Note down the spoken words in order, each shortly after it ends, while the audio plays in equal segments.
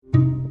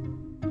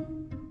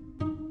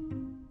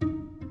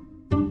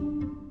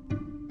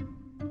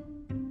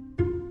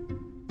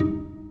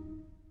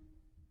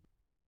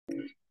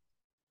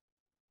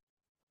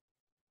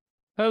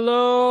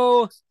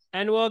Hello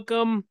and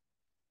welcome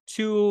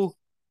to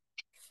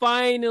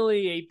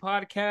finally a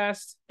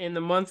podcast in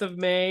the month of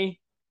May.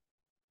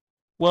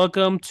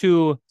 Welcome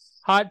to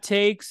Hot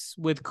Takes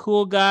with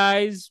Cool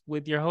Guys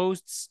with your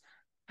hosts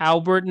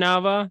Albert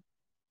Nava,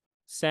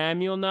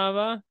 Samuel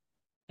Nava,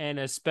 and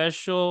a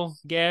special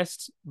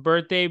guest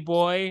birthday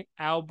boy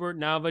Albert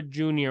Nava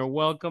Jr.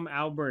 Welcome,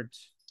 Albert.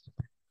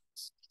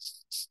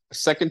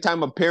 Second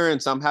time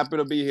appearance. I'm happy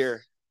to be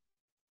here.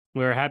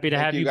 We're happy to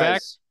Thank have you you back.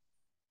 guys.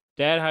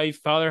 Dad, how you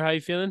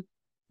feeling?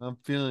 I'm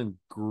feeling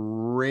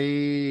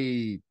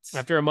great.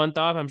 After a month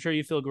off, I'm sure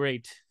you feel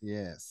great.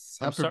 Yes.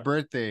 Happy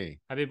birthday.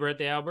 Happy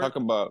birthday, Albert. Talk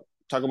about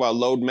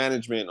load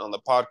management on the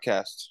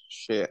podcast.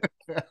 Shit.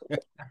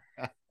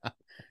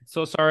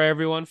 So sorry,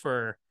 everyone,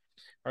 for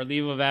our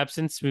leave of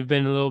absence. We've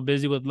been a little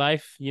busy with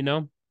life, you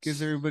know.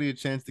 Gives everybody a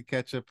chance to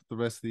catch up with the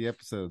rest of the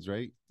episodes,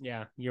 right?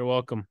 Yeah, you're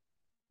welcome.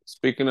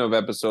 Speaking of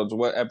episodes,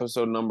 what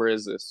episode number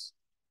is this?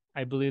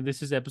 I believe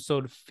this is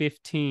episode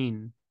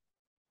 15.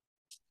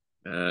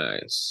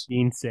 Nice.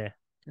 15.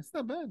 It's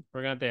not bad.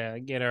 We're going to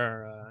get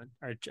our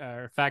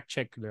fact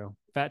check, though.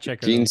 Fact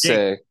checker. 15.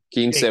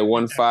 15. Say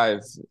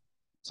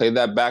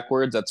that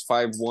backwards. That's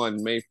 5-1.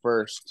 May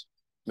 1st.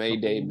 May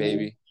Day,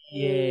 baby.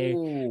 Yeah.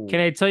 Can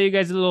I tell you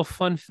guys a little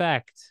fun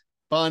fact?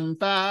 Fun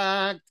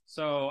fact.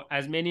 So,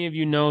 as many of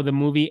you know, the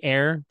movie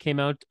Air came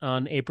out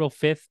on April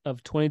 5th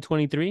of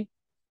 2023.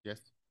 Yes.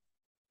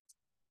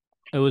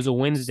 It was a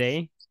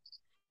Wednesday.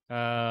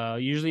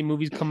 Usually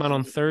movies come out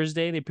on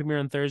Thursday. They premiere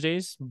on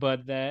Thursdays,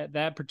 but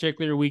that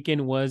particular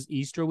weekend was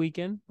Easter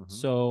weekend. Mm-hmm.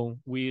 So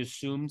we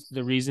assumed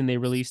the reason they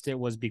released it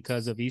was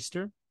because of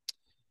Easter.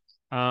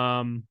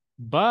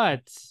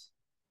 But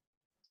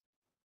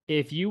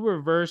if you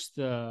reverse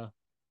the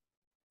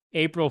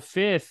April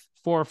 5th,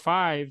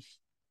 4/5,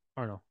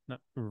 or no, not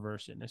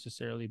reverse it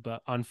necessarily,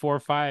 but on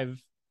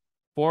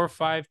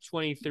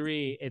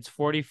 4/5/23, it's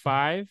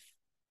 45.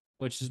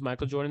 Which is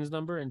Michael Jordan's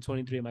number, and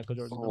 23 Michael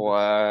Jordan's number.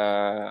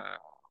 Wow.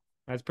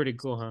 That's pretty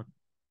cool, huh?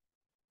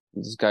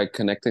 This guy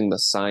connecting the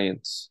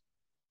science.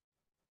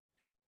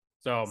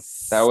 So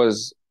that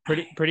was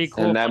pretty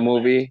cool. And that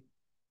movie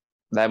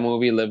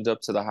lived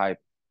up to the hype.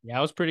 Yeah,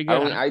 it was pretty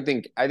good. I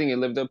think it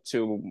lived up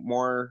to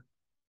more.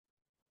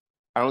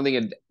 I don't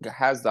think it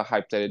has the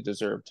hype that it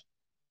deserved.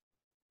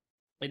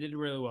 It did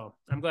really well.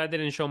 I'm glad they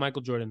didn't show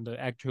Michael Jordan, the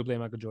actor who played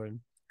Michael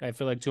Jordan. I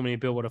feel like too many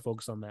people would have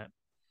focused on that.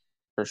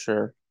 For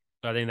sure.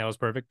 I think that was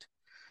perfect.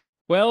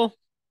 Well,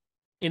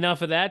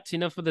 enough of that.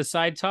 Enough of the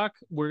side talk.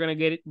 We're going to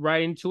get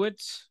right into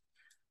it.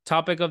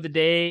 Topic of the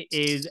day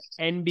is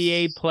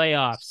NBA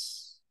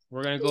playoffs.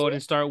 We're going to go ahead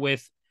and start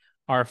with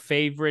our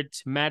favorite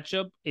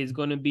matchup is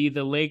going to be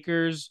the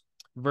Lakers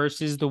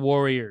versus the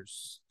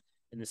Warriors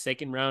in the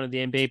second round of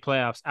the NBA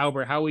playoffs.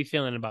 Albert, how are we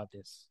feeling about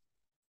this?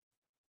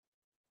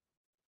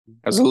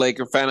 As a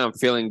Laker fan, I'm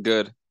feeling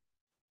good.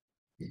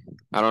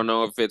 I don't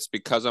know if it's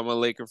because I'm a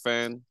Laker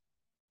fan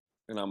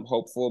and I'm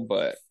hopeful,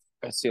 but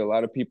I see a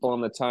lot of people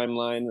on the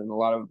timeline and a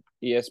lot of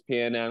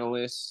ESPN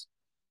analysts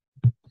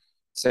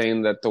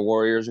saying that the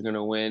Warriors are going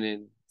to win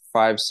in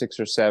 5, 6,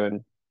 or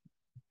 7.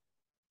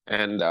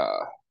 And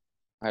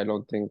I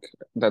don't think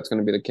that's going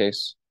to be the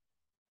case.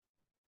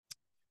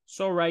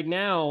 So right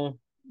now,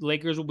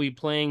 Lakers will be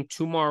playing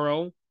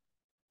tomorrow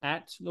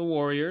at the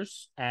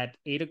Warriors at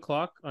 8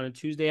 o'clock on a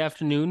Tuesday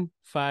afternoon,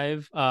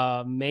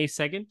 May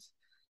 2nd.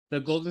 The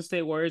Golden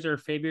State Warriors are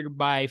favored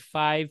by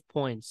 5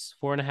 points,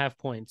 4.5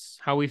 points.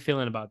 How are we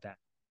feeling about that,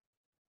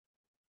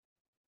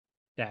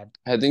 Dad?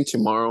 I think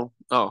tomorrow.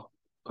 Oh,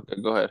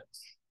 okay. Go ahead.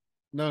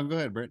 No, go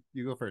ahead, Brent.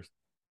 You go first.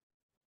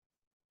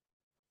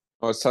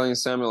 I was telling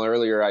Samuel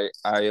earlier, I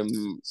am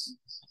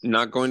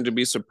not going to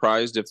be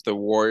surprised if the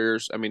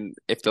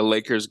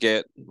Lakers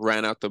get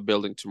ran out the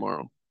building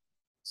tomorrow.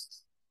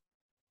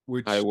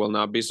 I will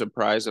not be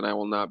surprised, and I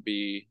will not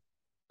be.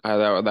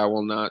 That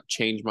will not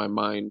change my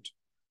mind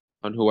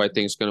on who I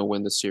think is going to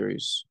win the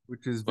series.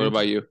 Which is what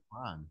about you?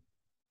 LeBron.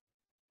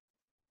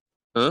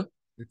 Huh?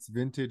 It's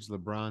vintage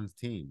LeBron's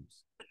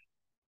teams.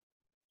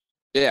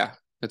 Yeah,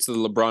 it's the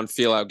LeBron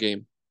feel-out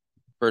game.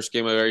 First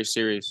game of every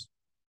series.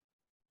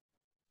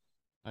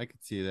 I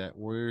could see that.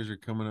 Warriors are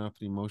coming off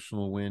the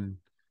emotional win.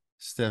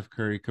 Steph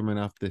Curry coming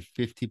off the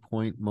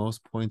 50-point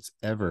most points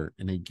ever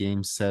in a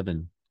Game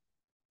 7.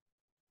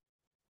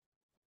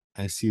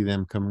 I see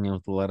them coming in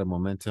with a lot of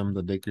momentum.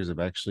 The Lakers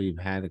have actually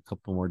had a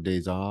couple more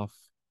days off.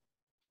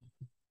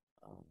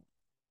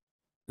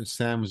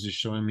 Sam was just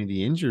showing me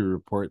the injury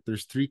report.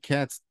 There's 3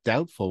 cats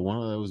doubtful, one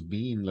of those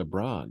being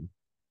LeBron.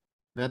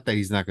 Not that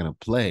he's not going to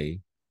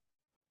play,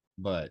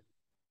 but...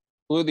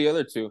 Who are the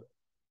other 2?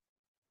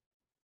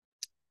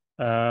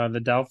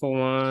 The doubtful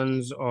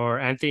ones are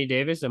Anthony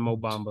Davis and Mo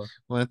Bamba.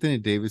 Well, Anthony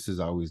Davis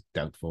is always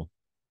doubtful.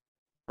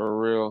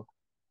 For real.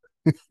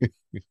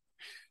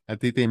 I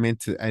think they meant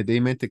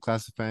to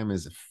classify him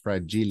as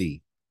fragile.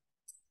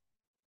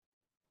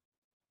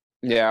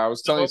 Yeah, I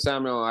was telling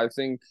Samuel, I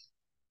think...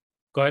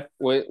 Go ahead.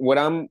 What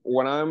I'm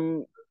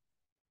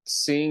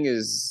seeing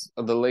is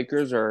the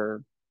Lakers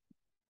are.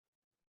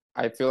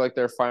 I feel like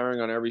they're firing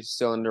on every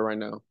cylinder right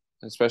now.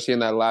 especially in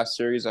that last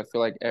series. I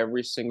feel like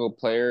every single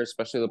player,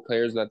 especially the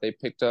players that they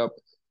picked up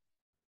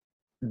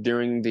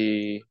during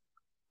the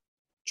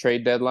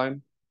trade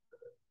deadline,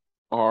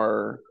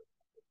 are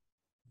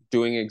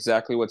doing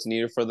exactly what's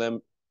needed from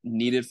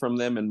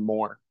them, and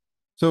more.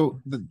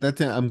 So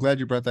that's I'm glad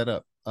you brought that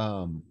up.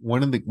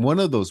 One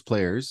of those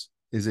players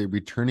is a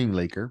returning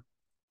Laker,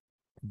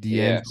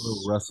 D'Angelo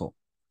Yes, Russell,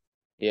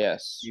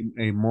 yes.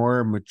 a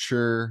more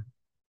mature,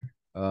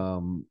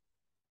 um,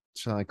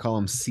 shall I call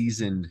him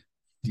seasoned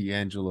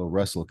D'Angelo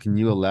Russell. Can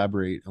you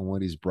elaborate on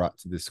what he's brought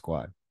to this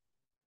squad?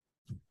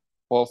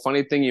 Well,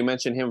 funny thing you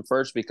mentioned him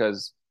first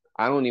because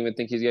I don't even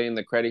think he's getting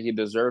the credit he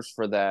deserves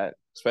for that,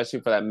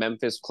 especially for that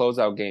Memphis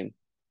closeout game.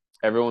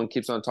 Everyone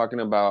keeps on talking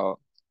about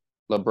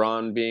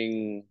LeBron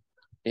being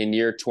in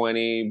year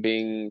 20,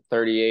 being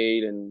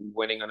 38 and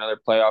winning another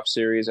playoff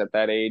series at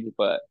that age,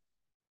 but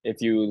if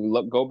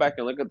you go back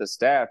and look at the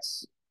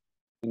stats,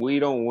 we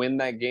don't win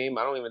that game.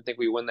 I don't even think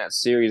we win that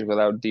series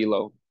without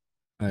D'Lo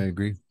I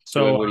agree. doing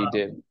So, what he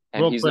did,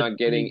 and real he's quick, not let me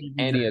getting give you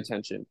any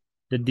attention.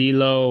 the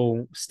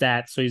D'Lo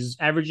stats. So he's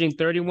averaging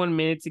 31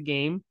 minutes a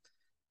game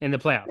in the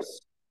playoffs,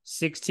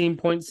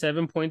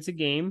 16.7 points a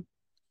game,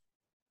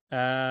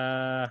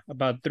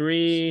 about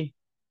 3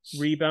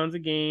 rebounds a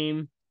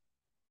game,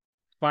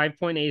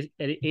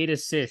 5.8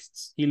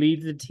 assists. He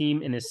leads the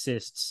team in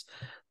assists,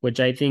 which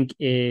I think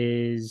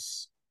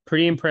is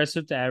pretty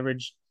impressive to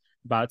average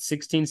about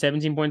 16,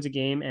 17 points a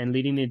game, and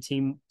leading the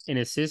team in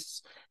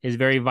assists is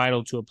very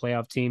vital to a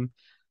playoff team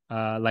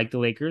like the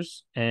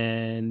Lakers.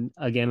 And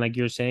again, like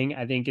you're saying,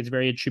 I think it's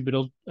very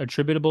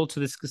attributable to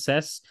the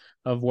success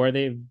of where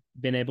they've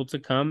been able to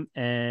come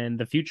and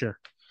the future.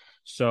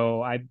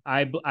 So I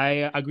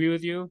agree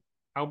with you,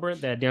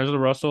 Albert, that D'Angelo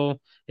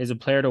Russell is a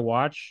player to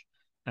watch.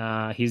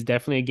 He's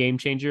definitely a game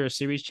changer, a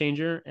series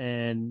changer,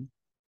 and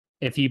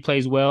if he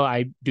plays well,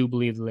 I do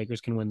believe the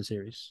Lakers can win the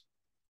series.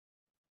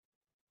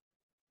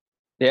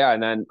 Yeah,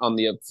 and then on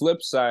the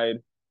flip side,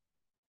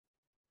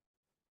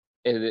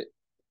 it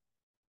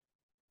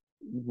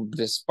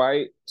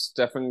despite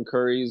Stephen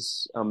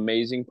Curry's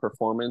amazing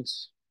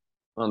performance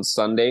on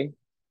Sunday,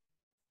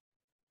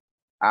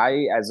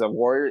 as a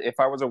Warrior, if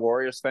I was a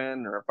Warriors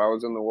fan or if I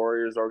was in the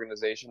Warriors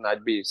organization,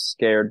 I'd be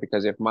scared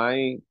because if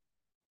my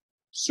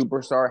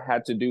superstar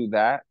had to do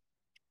that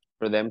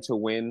for them to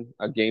win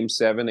a game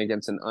 7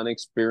 against an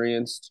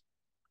unexperienced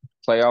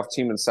playoff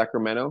team in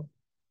Sacramento,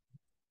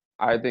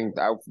 I think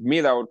that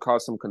would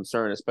cause some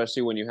concern,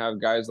 especially when you have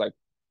guys like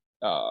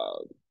uh,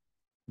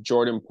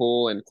 Jordan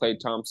Poole and Klay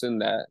Thompson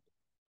that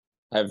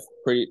have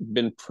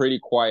been pretty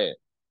quiet.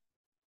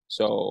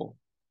 So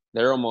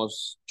they're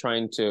almost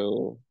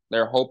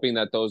they're hoping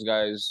that those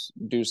guys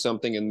do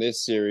something in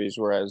this series,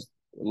 whereas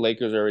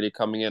Lakers are already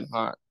coming in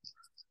hot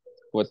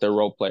with their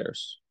role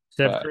players.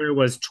 Steph But Curry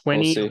was we'll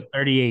 20 of see.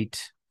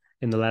 38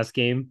 in the last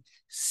game,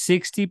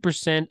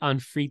 60% on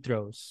free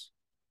throws.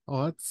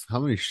 Oh, that's how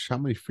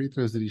many free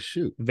throws did he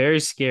shoot? Very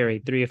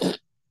scary. 3 of 5.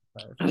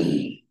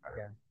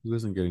 Yeah. He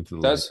wasn't getting to the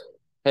line. That's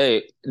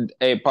hey,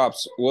 hey,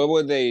 pops.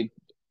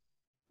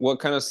 What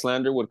kind of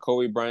slander would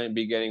Kobe Bryant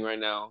be getting right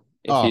now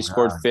if Oh he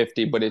scored God,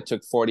 50, but it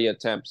took 40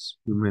 attempts?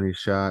 too many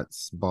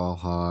shots, ball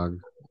hog.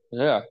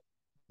 Yeah,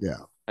 Yeah.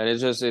 and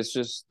it's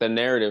just the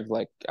narrative.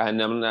 Like,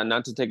 and I'm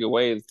not to take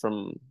away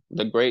from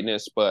the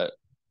greatness, but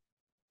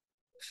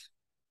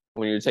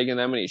when you're taking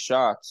that many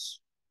shots,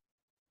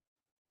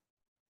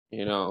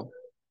 you know,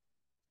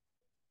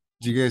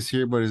 Did you guys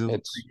hear about his little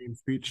it's pregame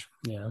speech?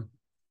 Yeah.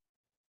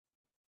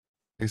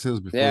 I guess it was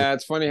before the yeah,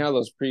 it's funny how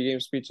those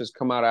pregame speeches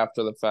come out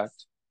after the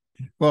fact.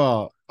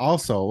 well,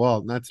 also,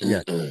 well, not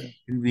yeah,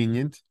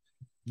 convenient,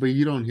 but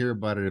you don't hear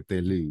about it if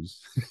they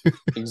lose.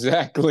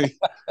 Exactly,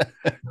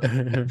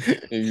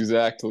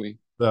 exactly.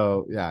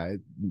 So yeah,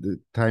 the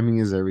timing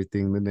is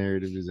everything. The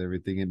narrative is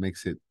everything. It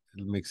makes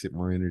it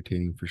more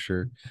entertaining for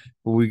sure.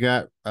 But we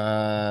got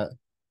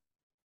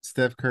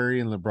Steph Curry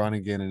and LeBron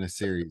again in a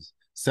series.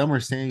 Some are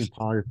saying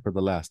probably for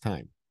the last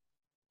time.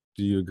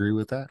 Do you agree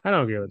with that? I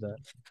don't agree with that.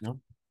 No.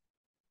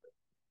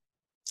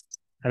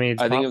 I mean,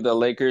 it's I think probably if the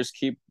Lakers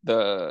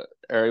are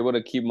able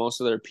to keep most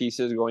of their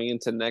pieces going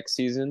into next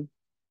season,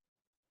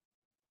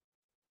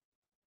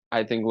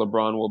 I think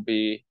LeBron will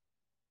be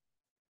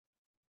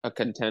a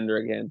contender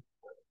again.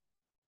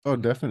 Oh,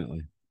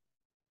 definitely.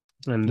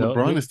 and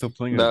LeBron is still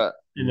playing at a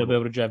The they'll be level.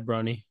 able to draft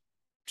Bronny.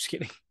 Just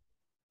kidding.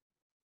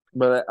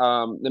 but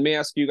let me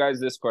ask you guys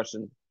this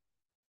question.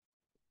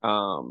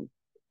 Um,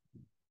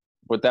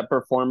 with that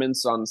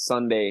performance on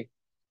Sunday,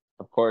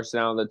 of course,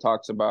 now that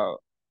talks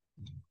about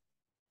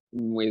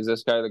is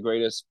this guy the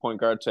greatest point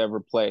guard to ever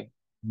play?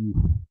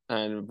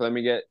 And let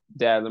me get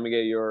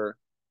your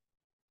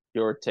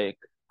take.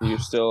 Do you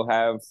still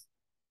have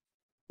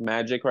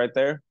Magic right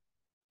there,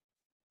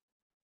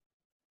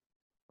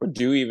 or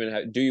do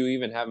you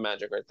even have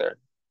Magic right there?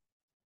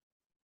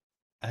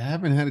 I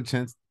haven't had a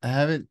chance. I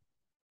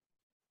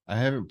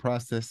haven't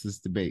processed this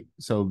debate.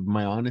 So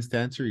my honest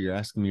answer, you're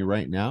asking me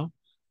right now,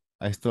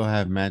 I still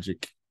have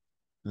Magic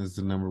as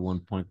the number one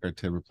point guard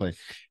to ever play.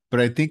 But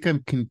I think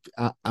I'm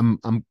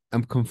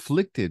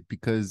conflicted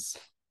because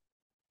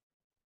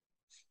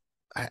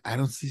I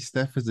don't see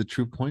Steph as a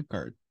true point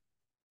guard.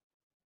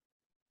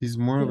 He's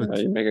more of Yeah,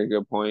 you make a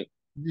good point.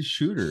 a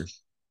shooter.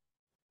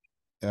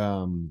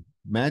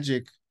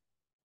 Magic,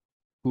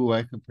 who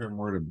I compare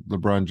more to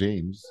LeBron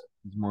James,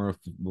 he's more of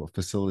a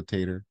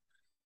facilitator.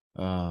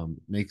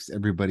 Makes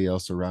everybody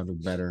else around him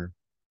better.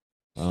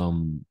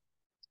 Um,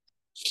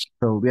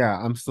 so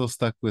yeah, I'm still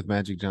stuck with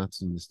Magic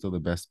Johnson. Is still the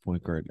best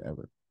point guard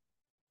ever.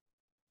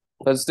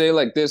 Let's stay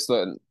like this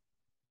then,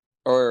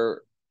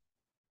 or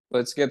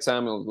let's get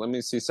Samuel. Let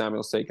me see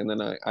Samuel's take, and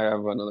then I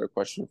have another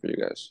question for you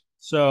guys.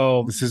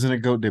 So This isn't a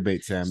GOAT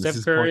debate, Sam. This Steph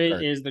is point Curry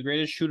guard. is the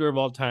greatest shooter of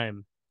all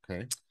time.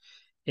 Okay.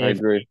 I If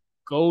agree. we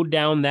go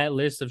down that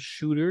list of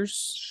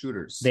shooters,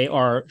 Shooters. they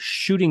are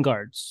shooting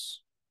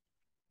guards.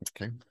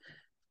 Okay.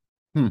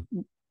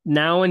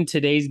 Now in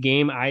today's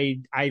game,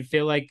 I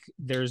feel like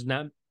there's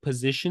not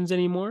positions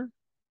anymore.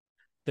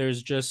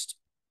 There's just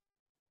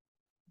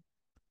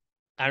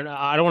I don't know.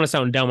 I don't want to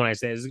sound dumb when I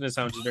say it. This is going to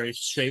sound just very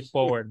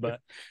straightforward, but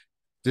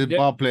Just there-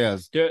 ball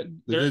players. there,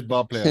 Just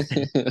ball players.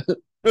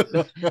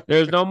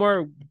 there's no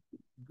more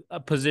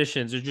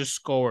positions. There's just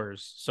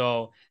scorers.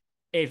 So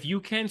if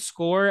you can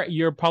score,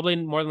 you're probably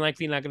more than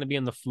likely not going to be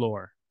on the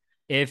floor.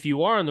 If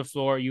you are on the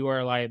floor, you are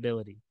a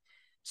liability.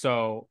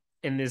 So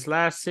in this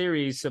last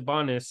series,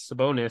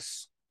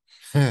 Sabonis,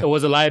 it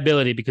was a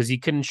liability because he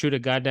couldn't shoot a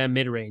goddamn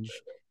mid range,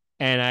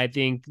 and I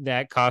think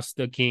that cost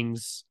the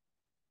Kings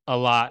a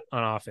lot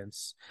on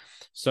offense.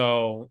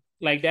 So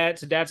like that,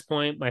 to Dad's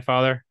point, my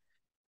father,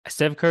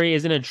 Steph Curry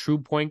isn't a true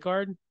point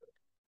guard,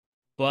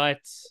 but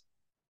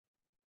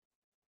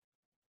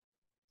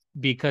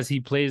because he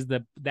plays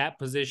that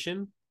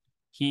position,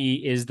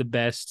 he is the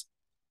best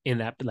in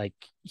that. Like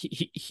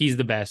he's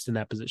the best in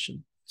that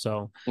position.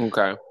 So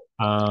Okay.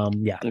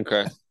 yeah,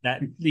 Okay.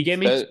 that you get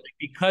me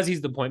because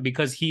he's the point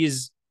because he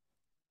is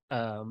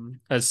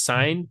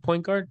assigned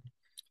point guard.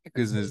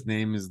 Because his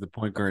name is the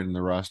point guard in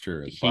the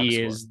roster.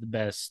 He is the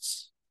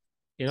best.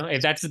 You know,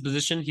 if that's the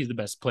position, he's the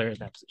best player in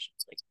that position.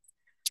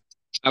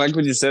 I like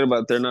what you said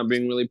about there not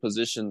being really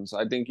positions.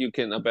 I think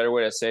a better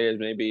way to say it is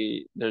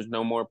maybe there's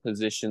no more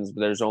positions, but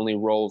there's only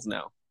roles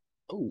now.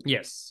 Oh,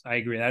 yes, I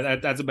agree.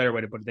 That's a better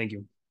way to put it. Thank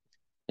you.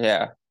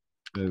 Yeah.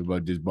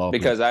 About just ball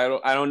because I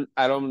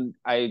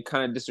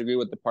kind of disagree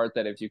with the part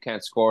that if you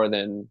can't score,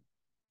 then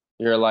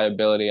you're a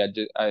liability.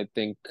 I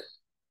think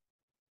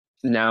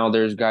now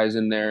there's guys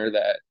in there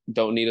that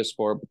don't need a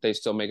score, but they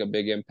still make a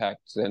big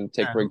impact. And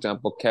take, for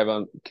example,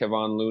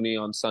 Kevon Looney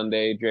on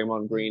Sunday,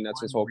 Draymond Green,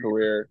 that's his whole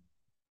career.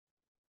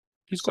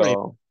 He's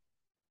just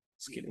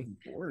kidding.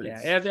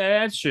 Yeah,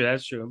 that's true.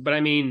 That's true. But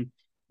I mean,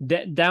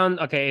 down.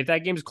 Okay, if that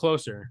game's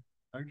closer,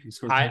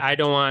 I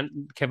don't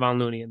want Kevon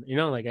Looney in. You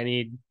know, like I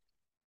need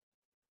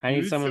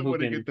someone who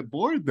can get the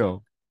board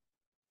though.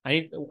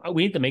 We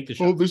need to make the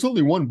shot. Oh, there's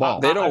only one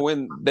ball. They don't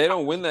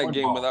win that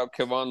game without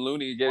Kevon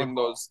Looney getting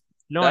those.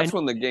 No, that's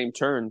when the game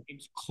turned.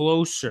 It's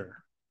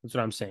closer. That's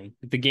what I'm saying.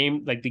 The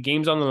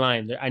game's on the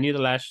line. I need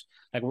the last.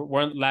 Like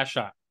we're on the last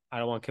shot. I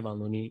don't want Kevon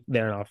Looney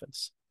there in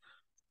offense.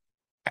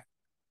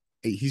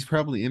 He's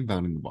probably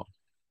inbounding the ball.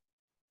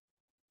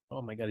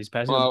 Oh my god, he's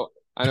passing. Well,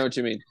 I know what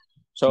you mean.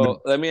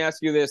 So let me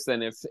ask you this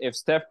then: if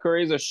Steph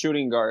Curry is a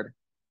shooting guard,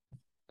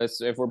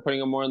 if we're putting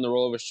him more in the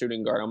role of a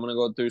shooting guard, I'm gonna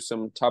go through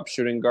some top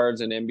shooting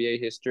guards in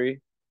NBA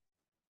history,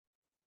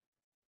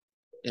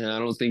 and I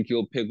don't think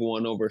you'll pick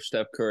one over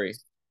Steph Curry.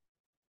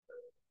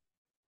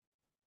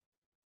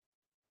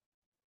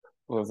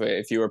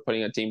 If you were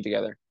putting a team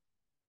together.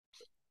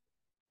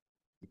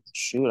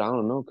 Shoot, I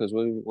don't know, because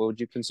what would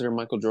you consider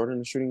Michael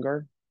Jordan a shooting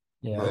guard?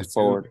 Yeah,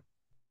 forward.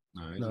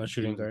 No,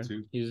 shooting guard.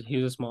 He's a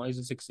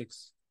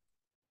 6'6".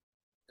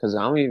 Because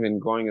I'm even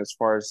going as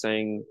far as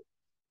saying,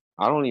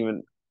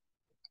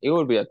 it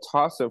would be a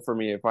toss-up for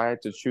me if I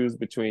had to choose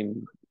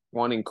between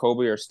wanting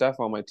Kobe or Steph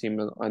on my team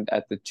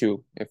at the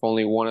two, if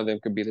only one of them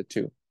could be the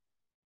two.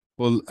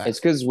 Well, it's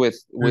because with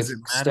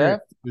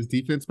Steph, does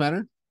defense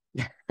matter?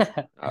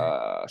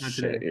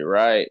 Shit, you're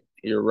right.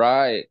 You're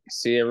right.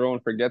 See,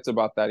 everyone forgets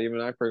about that.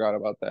 Even I forgot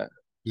about that.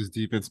 Does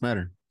defense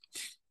matter?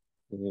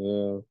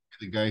 Yeah.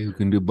 The guy who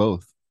can do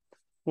both.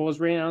 Well, was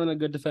Ray Allen a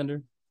good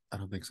defender? I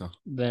don't think so.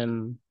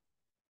 Then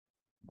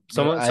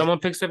someone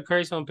picks Steph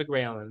Curry, someone pick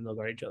Ray Allen, and they'll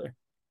guard each other.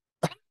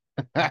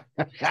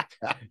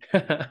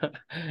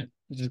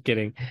 Just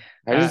kidding.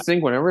 I just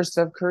think whenever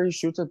Steph Curry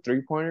shoots a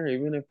 3-pointer,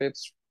 even if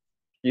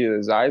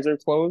his eyes are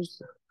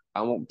closed,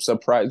 I'm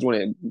surprised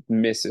when it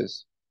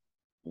misses.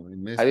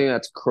 I think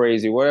that's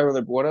crazy. What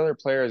other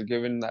player has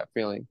given that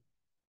feeling?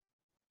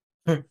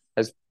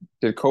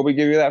 Did Kobe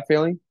give you that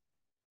feeling?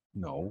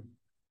 No.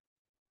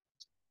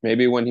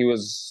 Maybe when he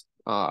was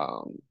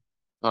on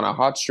a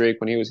hot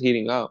streak, when he was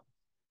heating up.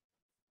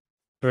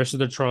 Versus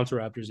the Toronto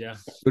Raptors, yeah.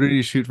 What did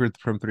he shoot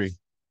from three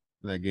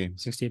in that game?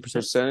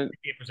 68%.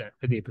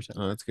 58%.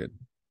 Oh, that's good.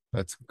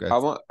 That's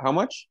how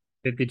much?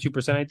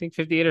 52%, I think.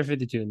 58 or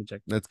 52. Let me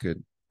check. That's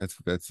good.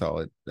 That's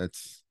solid.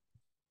 That's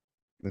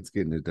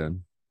getting it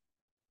done.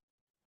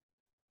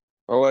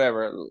 Or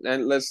whatever.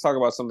 And let's talk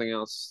about something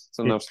else. It's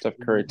enough Steph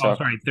Curry talk.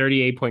 Sorry,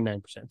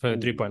 38.9% from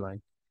the 3-point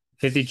line.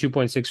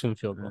 52.6 from the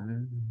field goal.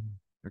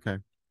 Okay.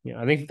 Yeah,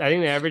 I think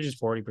the average is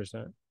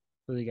 40%,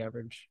 the league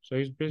average. So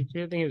I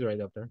think he's right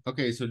up there.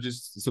 Okay, so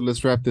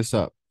let's wrap this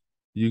up.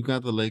 You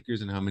got the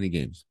Lakers in how many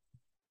games?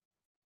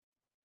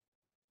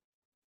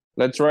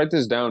 Let's write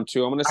this down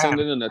too. I'm gonna I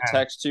send am. it in a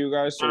text to you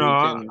guys so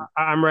No, we can.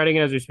 I'm writing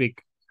it as we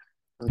speak.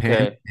 Pen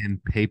Okay,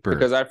 and paper.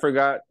 because I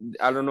forgot.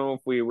 I don't know if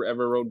we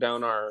ever wrote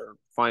down our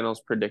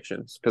finals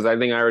predictions because I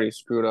think I already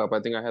screwed up. I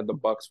think I had the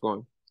Bucks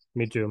going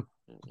Me too.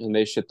 and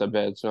they shit the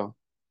bed. So,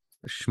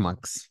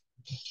 Schmucks.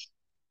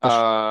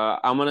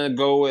 I'm gonna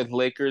go with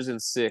Lakers in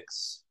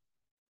 6.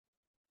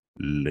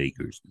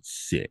 Lakers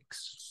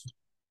 6.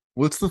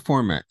 What's the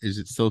format? Is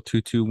it still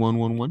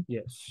 2-2-1-1-1?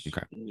 Yes.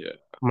 Okay. Yeah.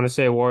 I'm gonna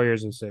say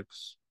Warriors in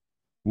 6.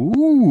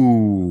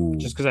 Ooh.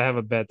 Just because I have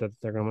a bet that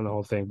they're gonna win the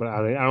whole thing, but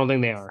I don't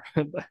think they are.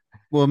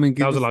 Well, I mean,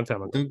 That was a long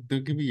time ago.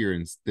 Don't give me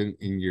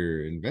in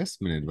your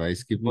investment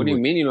advice. Give me What do you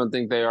mean you don't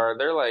think they are?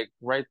 They're like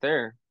right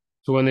there.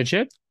 To win the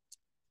chip?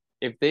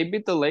 If they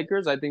beat the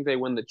Lakers, I think they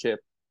win the chip.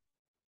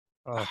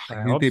 Oh, I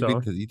think hope they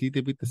so. you think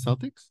they beat the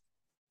Celtics?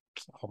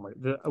 Oh my!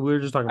 We were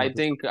just talking about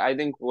this. I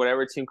think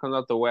whatever team comes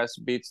out the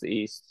West beats the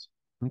East.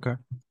 Okay.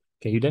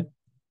 Okay, you did.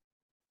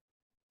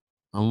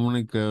 I'm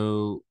gonna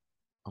go.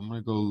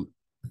 Let's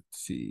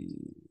see.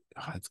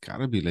 It's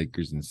gotta be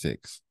Lakers in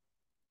 6.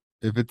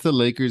 If it's the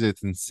Lakers,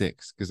 it's in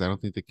 6 because I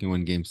don't think they can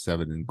win Game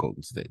 7 in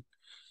Golden State.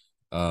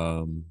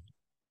 Um,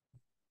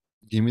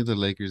 Give me the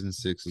Lakers in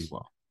 6 as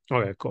well.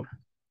 Okay, cool.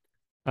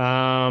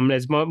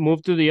 Let's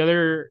move to the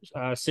other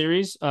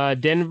series.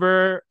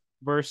 Denver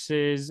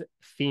versus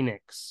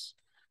Phoenix.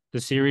 The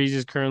series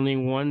is currently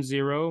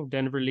 1-0,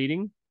 Denver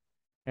leading,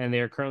 and they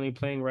are currently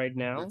playing right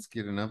now. Let's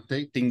get an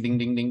update. Ding ding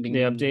ding ding ding.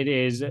 The update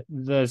is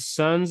the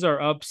Suns are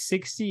up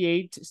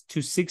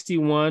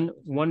 68-61,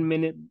 1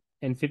 minute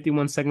and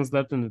 51 seconds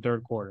left in the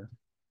third quarter.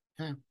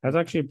 Okay. That's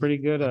actually a pretty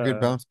good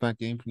good bounce back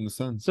game from the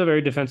Suns. It's a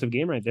very defensive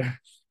game right there.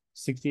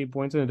 68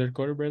 points in the third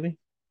quarter, Bradley.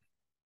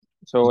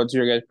 So what's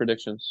your guys'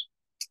 predictions?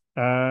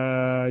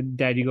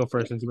 Dad, you go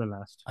first since you went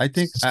last. I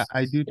do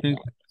think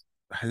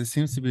this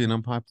seems to be an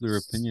unpopular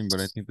opinion,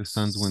 but I think the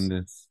Suns win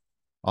this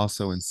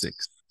also in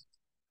 6.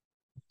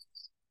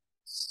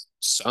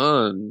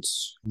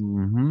 Suns.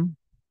 Mm-hmm.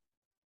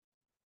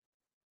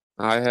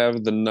 I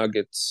have the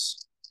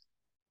Nuggets.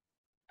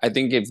 I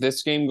think if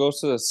this game goes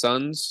to the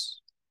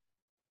Suns,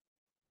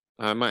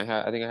 I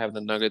think I have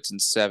the Nuggets in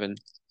 7.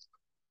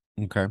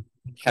 Okay.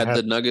 Had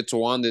the Nuggets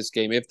won this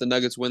game, if the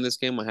Nuggets win this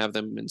game, I have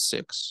them in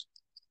 6.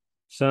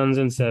 Suns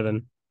in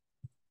 7.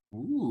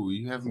 Ooh,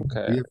 you have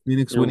Okay.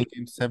 Phoenix winning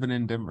Game 7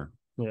 in Denver.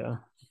 Yeah.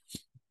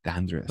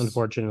 Dangerous.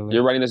 Unfortunately.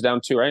 You're writing this down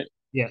too, right?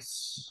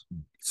 Yes.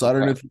 So I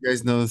don't know if you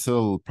guys know this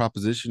little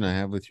proposition I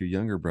have with your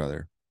younger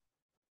brother.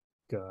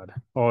 God.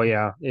 Oh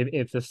yeah.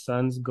 If the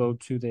Suns go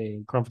to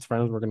the conference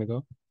finals, we're gonna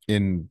go.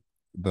 In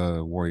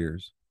the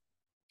Warriors.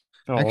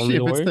 Oh, Actually,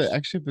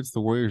 if it's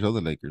the Warriors or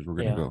the Lakers, we're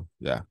gonna go.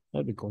 Yeah.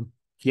 That'd be cool.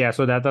 Yeah,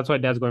 so that's why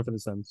Dad's going for the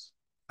Suns.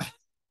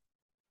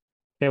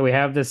 Okay, we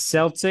have the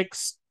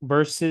Celtics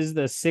versus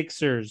the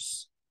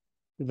Sixers.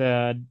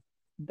 The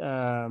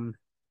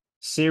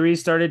series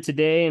started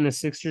today, and the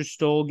Sixers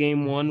stole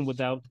game 1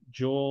 without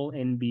Joel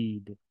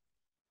Embiid.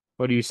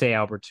 What do you say,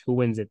 Albert? Who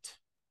wins it?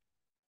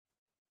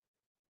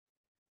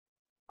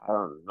 I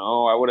don't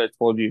know. I would have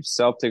told you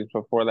Celtics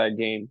before that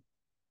game.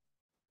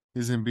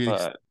 Is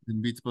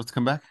Embiid supposed to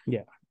come back?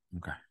 Yeah.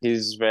 Okay.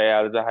 There's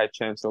a high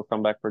chance he'll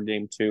come back for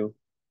game 2.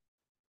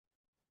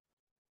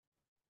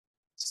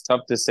 It's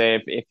tough to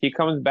say. If he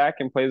comes back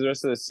and plays the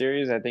rest of the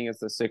series, I think it's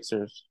the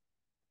Sixers.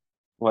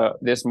 Well,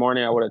 this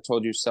morning I would have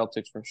told you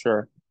Celtics for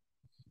sure.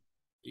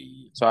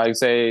 So I'd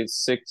say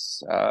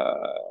 6.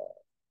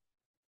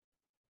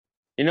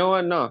 You know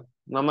what? No,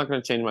 I'm not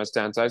going to change my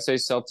stance. I'd say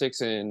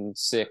Celtics in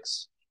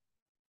 6.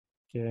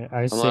 Yeah,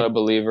 I'm not a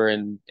believer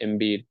in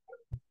Embiid.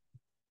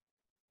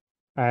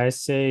 I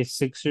say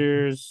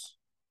Sixers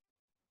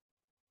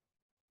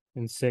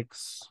in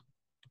 6.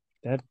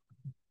 That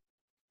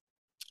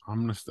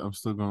I'm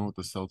still going with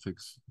the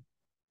Celtics.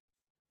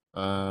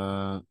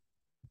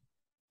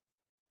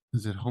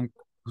 Is it home?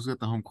 Who's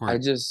got the home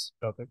court? Celtics.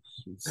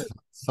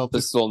 Celtics.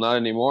 Pistol, not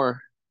anymore.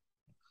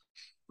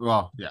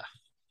 Well, yeah.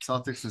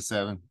 Celtics is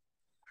 7.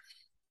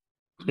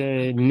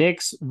 Okay,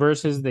 Knicks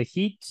versus the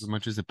Heat. As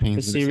much as it pains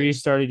The series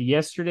started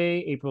yesterday,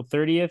 April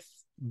 30th.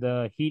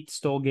 The Heat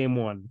stole game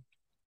 1,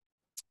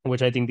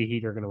 which I think the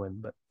Heat are going to win.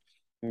 But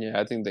yeah,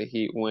 I think the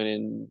Heat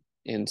win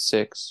in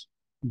 6.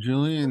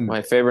 Julian,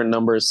 my favorite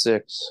number is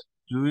 6.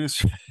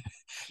 Julius,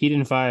 Heat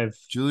in 5.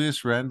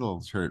 Julius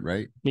Randle's hurt,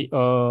 right? He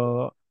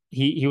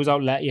was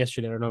out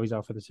yesterday. I don't know if he's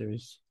out for the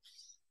series.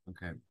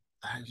 Okay,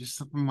 just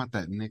something about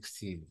that Knicks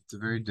team. It's a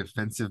very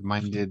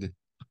defensive-minded,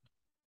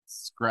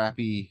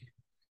 scrappy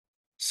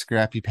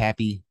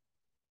pappy.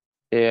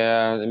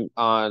 Yeah,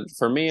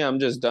 for me, I'm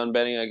just done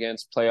betting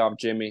against playoff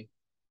Jimmy.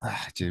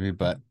 Jimmy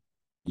Butler.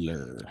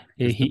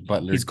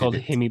 He's called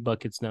Himmy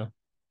Buckets now.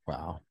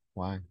 Wow.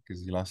 Why?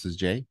 Because he lost his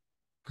J?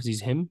 Because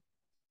he's him?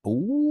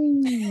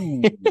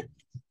 Ooh.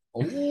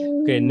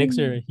 Okay, Knicks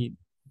or Heat?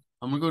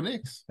 I'm going to go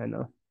Knicks. I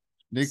know.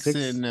 Knicks 6.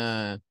 in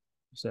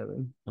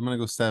 7. I'm gonna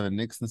go 7.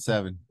 Knicks and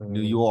 7.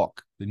 New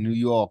York. The New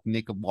York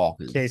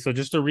Knickerbockers. Okay, so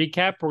just to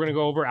recap, we're gonna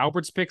go over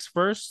Albert's picks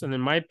first, and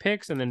then my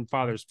picks, and then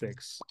Father's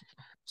picks.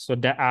 So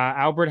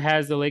Albert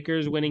has the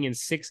Lakers winning in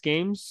 6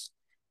 games.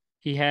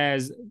 He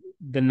has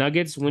the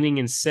Nuggets winning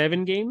in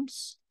 7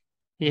 games.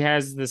 He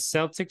has the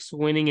Celtics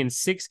winning in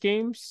 6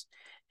 games,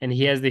 and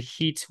he has the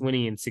Heat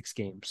winning in 6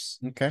 games.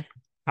 Okay.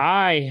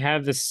 I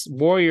have the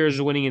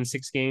Warriors winning in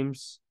 6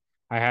 games.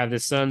 I have the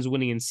Suns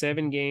winning in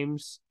 7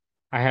 games.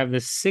 I have the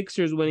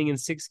Sixers winning in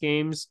 6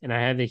 games, and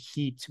I have the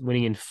Heat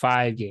winning in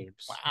 5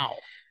 games. Wow.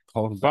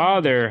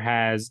 Father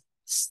has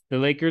the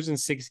Lakers in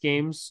 6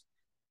 games,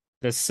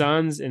 the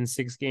Suns in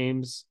 6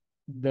 games,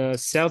 the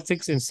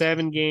Celtics in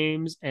 7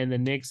 games, and the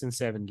Knicks in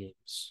 7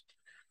 games.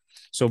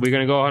 So we're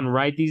gonna go ahead and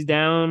write these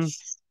down.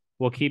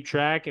 We'll keep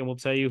track, and we'll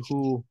tell you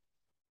who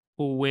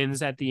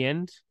wins at the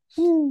end.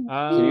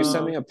 Can you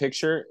send me a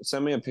picture?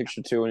 Send me a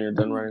picture too when you're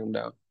done writing them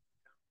down.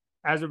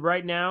 As of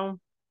right now,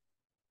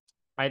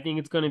 I think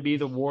it's going to be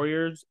the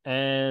Warriors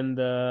and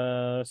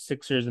the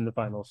Sixers in the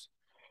finals.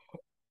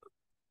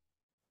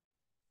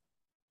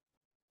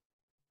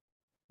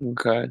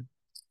 Okay.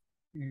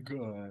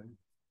 Good.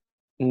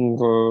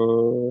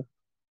 Go.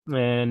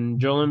 And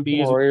Joel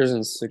Embiid Warriors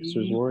and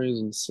Sixers. Warriors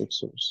and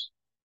Sixers.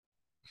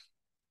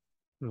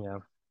 Yeah.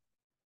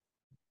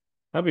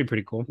 That'd be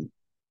pretty cool.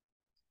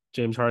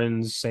 James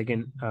Harden's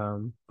second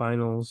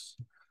finals.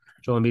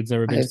 Joel Embiid's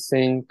never been. I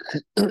think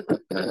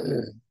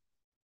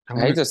I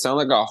hate to sound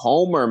like a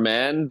homer,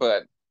 man,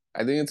 but I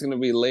think it's gonna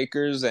be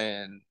Lakers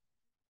and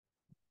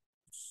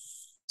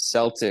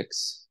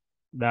Celtics.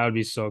 That would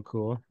be so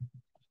cool.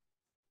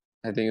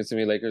 I think it's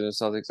gonna be Lakers and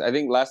Celtics. I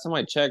think last time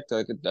I checked,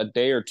 like a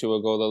day or two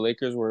ago, the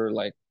Lakers were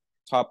like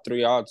top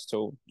 3 odds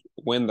to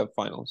win the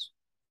finals.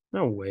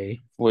 No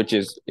way. Which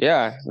is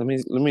yeah. Let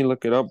me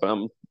look it up.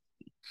 But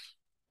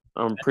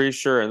I'm pretty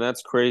sure, and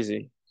that's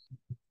crazy.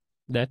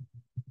 That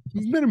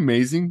Isn't that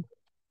amazing?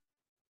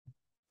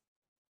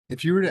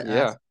 If you were to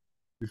Yeah. ask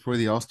before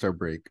the All-Star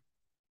break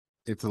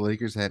if the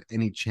Lakers had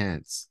any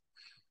chance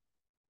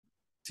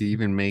to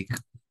even make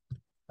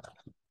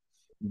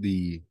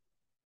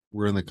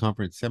we're in the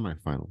conference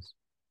semifinals,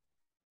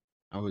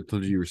 I would have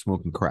told you were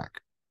smoking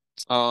crack.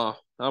 I'm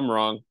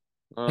wrong.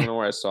 I don't know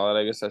where I saw it.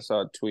 I guess I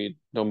saw a tweet.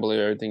 Don't believe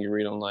everything you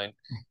read online.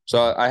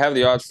 So I have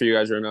the odds for you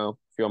guys right now.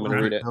 If you want me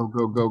to read it.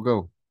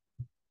 Go.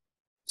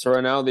 So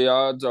right now the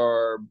odds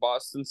are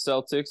Boston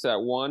Celtics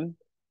at 1,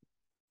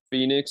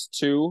 Phoenix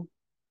 2,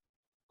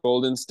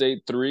 Golden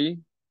State 3,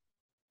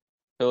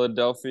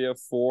 Philadelphia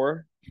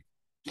 4,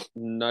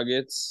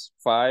 Nuggets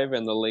 5,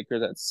 and the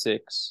Lakers at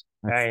 6.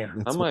 I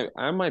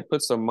might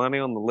put some money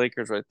on the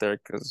Lakers right there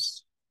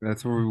because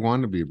that's where we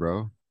want to be,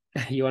 bro.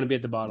 You want to be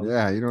at the bottom.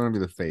 Yeah, you don't want to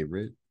be the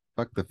favorite.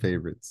 Fuck the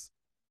favorites.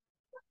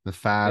 The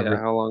favorite.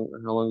 Yeah, how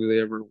long do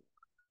they ever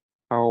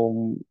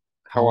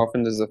how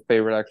often does the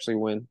favorite actually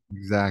win?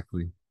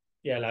 Exactly.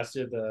 Yeah, last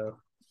year the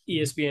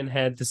ESPN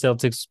had the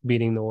Celtics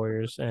beating the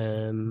Warriors,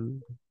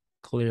 and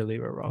clearly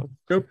we're wrong.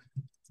 Nope.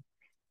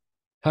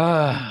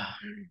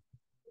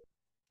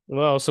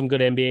 Well, some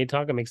good NBA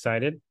talk. I'm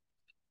excited.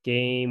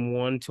 Game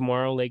 1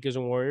 tomorrow, Lakers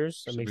and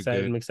Warriors. I'm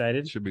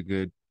excited. Should be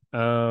good.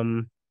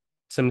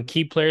 Some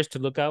key players to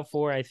look out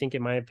for, I think,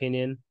 in my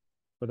opinion,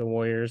 for the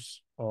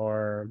Warriors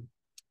are.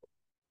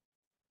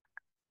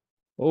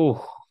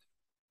 Oh,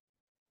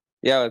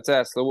 yeah. Let's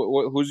ask.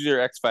 Who's your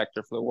X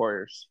factor for the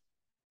Warriors?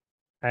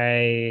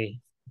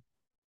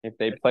 If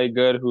they play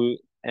good,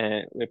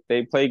 if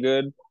they play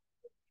good,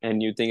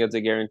 and you think it's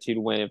a guaranteed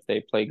win if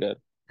they play good.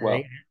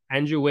 Well,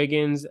 Andrew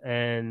Wiggins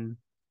and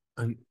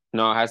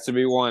no, it has to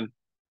be one.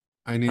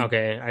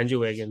 Andrew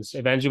Wiggins.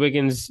 If Andrew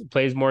Wiggins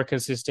plays more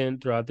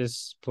consistent throughout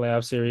this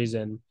playoff series,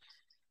 and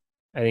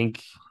I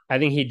think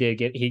he did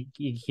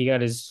he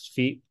got his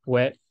feet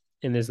wet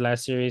in this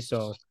last series.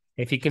 So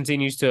if he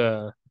continues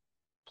to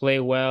play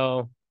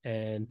well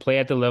and play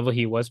at the level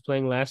he was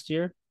playing last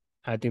year,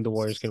 I think the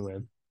Warriors can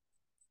win.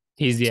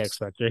 He's the X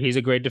factor. He's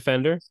a great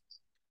defender.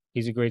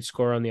 He's a great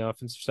scorer on the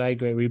offensive side,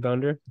 great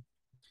rebounder.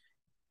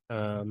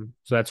 So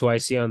that's who I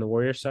see on the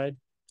Warriors side.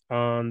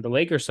 On the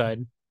Lakers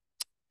side,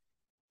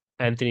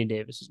 Anthony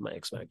Davis is my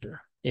X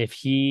factor. If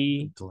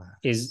he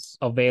is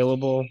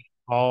available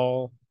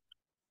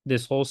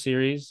this whole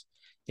series,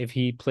 if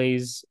he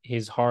plays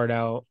his heart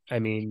out, I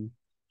mean,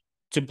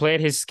 to play at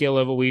his skill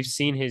level, we've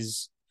seen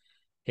his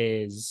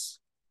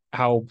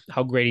how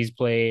great he's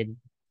played,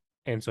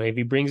 and so if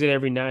he brings it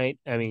every night,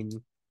 I mean,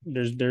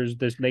 there's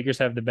Lakers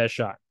have the best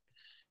shot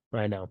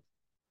right now.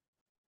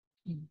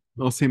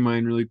 I'll say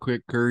mine really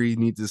quick. Curry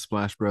needs a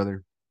splash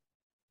brother.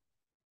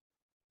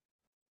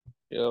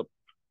 Yep.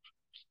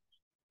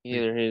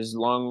 Either his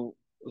long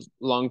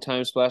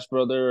time splash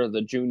brother or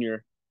the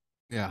junior.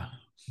 Yeah.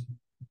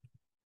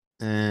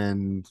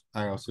 And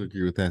I also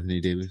agree with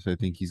Anthony Davis. I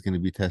think he's going to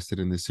be tested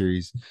in this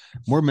series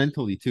more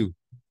mentally too.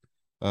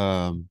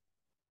 I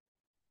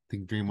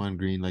think Draymond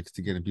Green likes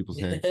to get in people's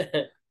heads.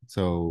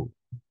 So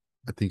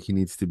I think he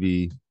needs to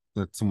be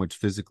not so much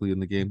physically in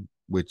the game,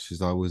 which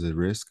is always a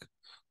risk,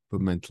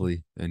 but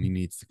mentally, and he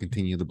needs to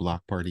continue the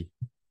block party.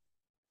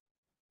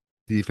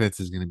 Defense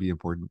is going to be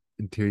important.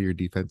 Interior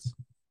defense.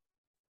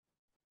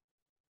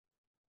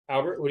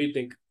 Albert, what do you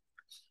think?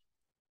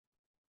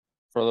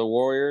 For the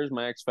Warriors,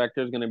 my X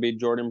factor is going to be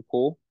Jordan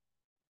Poole.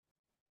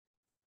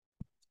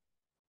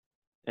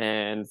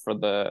 And for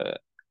the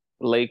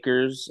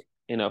Lakers,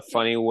 in a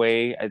funny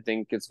way, I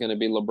think it's going to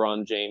be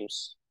LeBron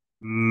James.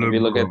 If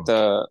you look at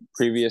the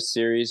previous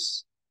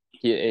series,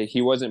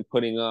 he wasn't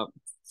putting up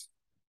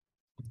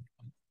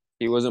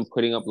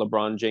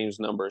LeBron James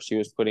numbers. He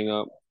was putting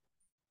up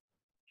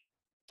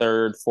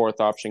third,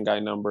 fourth option guy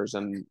numbers,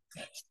 and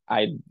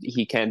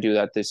he can't do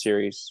that this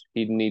series.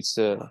 He needs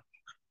to,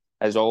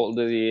 as old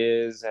as he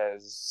is,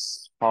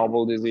 as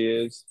hobbled as he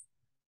is,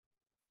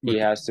 he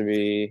has to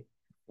be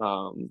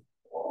probably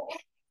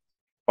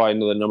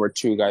the number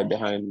 2 guy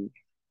behind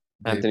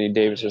Anthony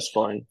Davis is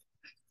scoring.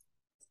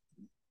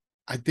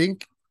 I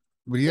think,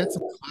 but he had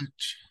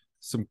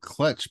some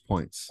clutch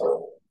points.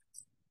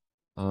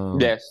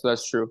 Yes,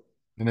 that's true.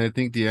 And I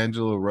think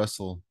D'Angelo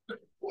Russell,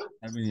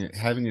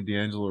 having a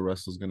D'Angelo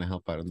Russell is going to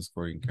help out in the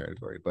scoring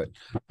category. But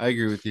I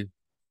agree with you.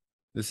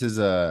 This is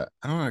I'm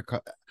going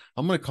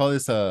to call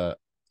this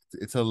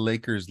it's a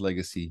Lakers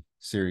legacy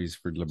series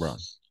for LeBron.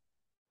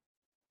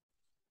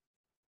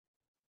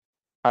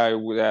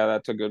 Yeah,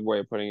 that's a good way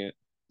of putting it.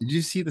 Did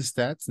you see the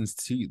stats since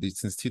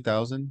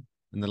 2000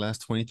 in the last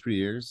 23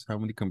 years? How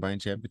many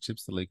combined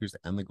championships the Lakers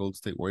and the Golden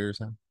State Warriors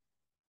have?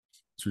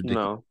 It's ridiculous.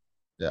 No.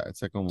 Yeah,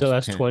 it's like almost The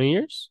last 20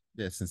 years?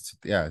 Yeah, since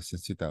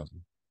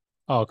 2000.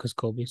 Oh, because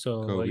Kobe.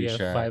 So Kobe,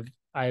 Shaq. 5.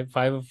 I have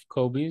 5 of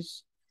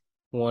Kobe's,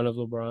 1 of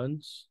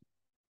LeBron's,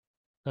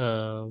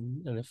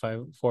 and then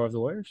 4 of the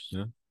Warriors.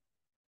 Yeah.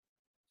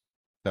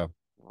 So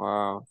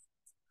wow.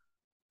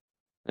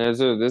 And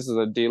this is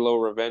a D'Lo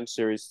revenge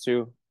series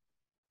too.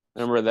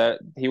 Remember that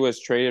he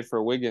was traded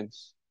for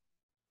Wiggins.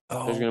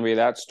 There's going to be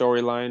that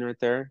storyline right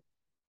there.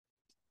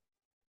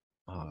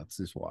 Oh, it's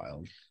just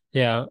wild.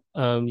 Yeah.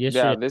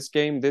 Yeah,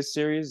 this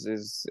series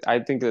is. I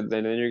think that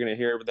then you're going to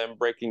hear them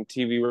breaking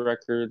TV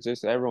records.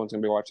 Everyone's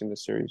going to be watching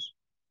this series.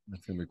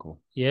 That's going to be cool.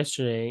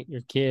 Yesterday,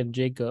 your kid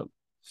Jacob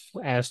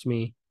asked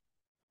me,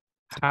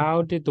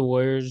 "How did the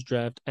Warriors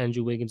draft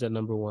Andrew Wiggins at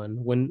number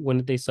 1? When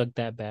did they suck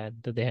that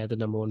bad that they had the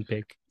number 1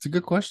 pick?" It's a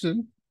good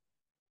question.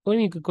 What do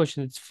you mean good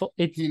question?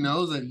 He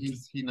knows that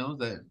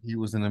he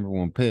was the number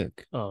 1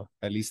 pick. Oh,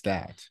 at least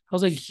that. I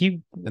was like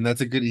and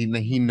that's a good.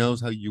 He knows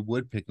how you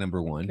would pick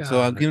number 1. God.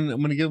 So I'm going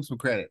to give him some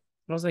credit.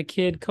 I was like,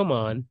 kid, come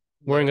on,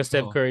 wearing a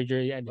Steph Curry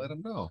jersey. Let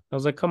him know. I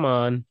was like, come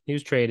on, he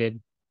was traded.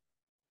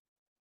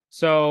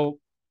 So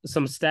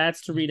some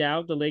stats to read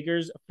out: the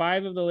Lakers,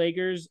 5 of the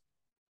Lakers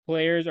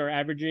players are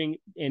averaging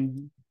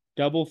in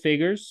double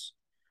figures.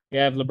 We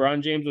have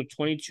LeBron James with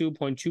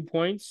 22.2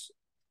 points,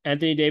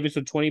 Anthony Davis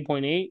with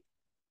 20.8.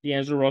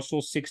 D'Angelo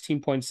Russell,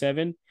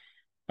 16.7.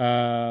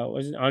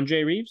 Was it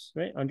Andre Reeves,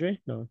 right? Andre?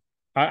 No.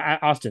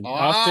 Austin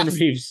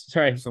Reeves.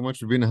 Sorry. So much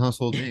for being a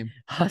household name.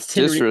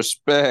 Austin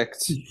Disrespect.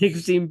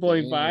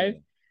 16.5.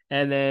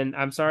 And then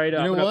I'm sorry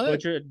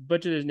to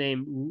butcher his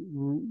name.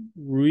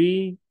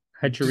 Rui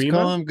Hachimura. Just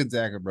call him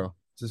Gonzaga, bro.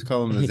 Just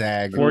call him the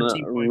Zag.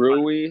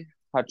 Rui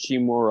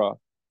Hachimura.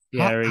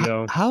 Yeah, there we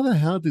go. How the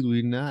hell did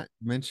we not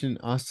mention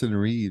Austin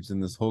Reeves in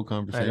this whole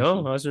conversation? I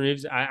know Austin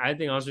Reeves. I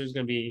think Austin is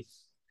going to be.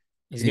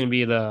 He's going to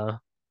be the.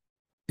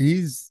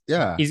 He's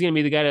gonna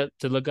be the guy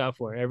to look out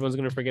for. Everyone's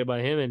gonna forget about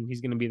him, and he's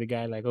gonna be the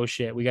guy like, oh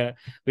shit, we gotta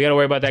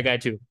worry about that guy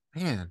too.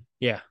 Man,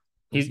 yeah,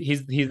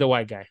 he's the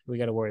white guy we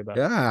gotta worry about.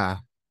 Yeah,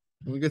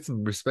 we get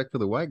some respect for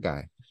the white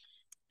guy.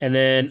 And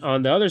then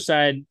on the other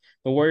side,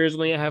 the Warriors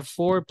only have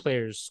 4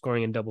 players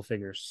scoring in double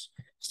figures.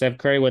 Steph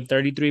Curry with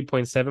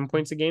 33.7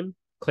 points a game,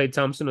 Klay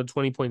Thompson with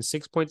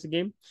 20.6 points a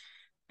game,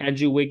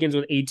 Andrew Wiggins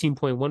with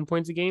 18.1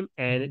 points a game,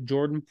 and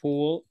Jordan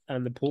Poole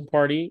and the Poole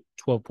Party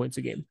 12 points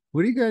a game.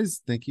 What do you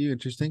guys think?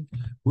 Interesting.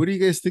 What do you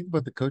guys think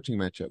about the coaching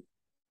matchup?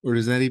 Or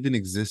does that even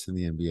exist in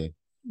the NBA?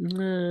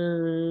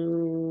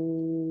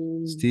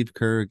 Steve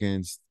Kerr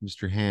against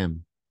Mr.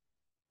 Ham.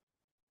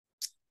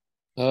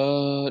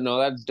 No,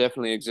 that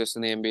definitely exists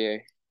in the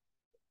NBA.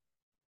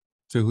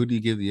 So who do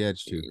you give the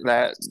edge to?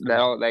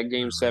 That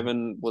game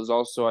 7 was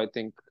also, I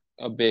think,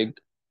 a big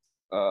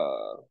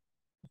part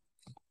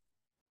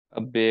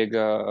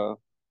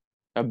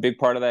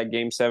of that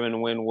game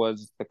 7 win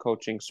was the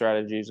coaching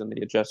strategies and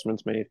the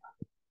adjustments made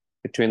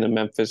between the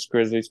Memphis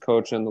Grizzlies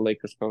coach and the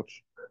Lakers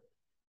coach.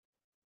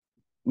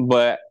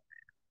 But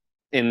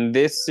in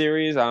this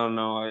series, I don't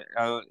know.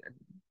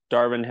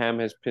 Darvin Ham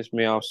has pissed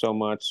me off so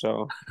much,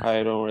 so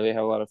I don't really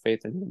have a lot of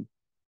faith in him.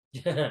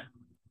 Yeah.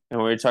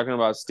 And when you're talking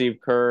about Steve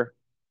Kerr,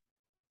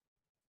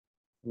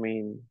 I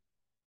mean,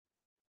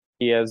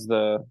 he has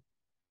the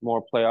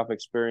more playoff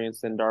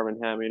experience than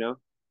Darvin Ham,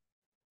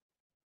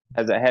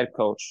 as a head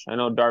coach. I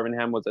know Darvin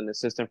Ham was an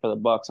assistant for the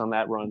Bucks on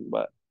that run,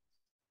 but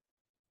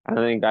I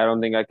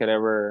don't think I could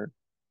ever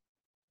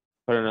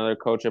put another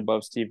coach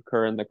above Steve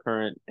Kerr in the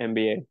current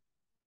NBA.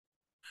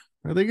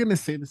 Are they going to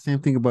say the same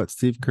thing about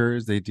Steve Kerr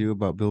as they do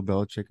about Bill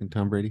Belichick and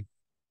Tom Brady?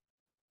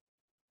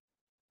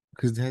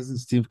 Because hasn't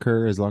Steve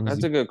Kerr as long as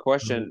That's he a good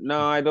question. No,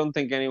 I don't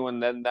think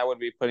anyone then that would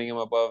be putting him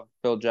above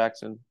Phil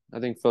Jackson. I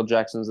think Phil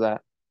Jackson's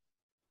that.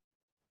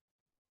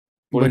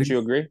 but Wouldn't you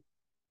agree?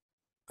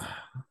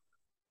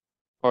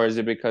 Or is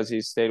it because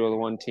he stayed with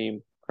one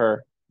team,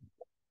 Kerr?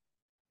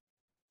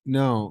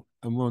 no,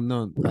 well,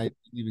 no, I didn't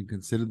even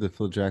consider the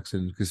Phil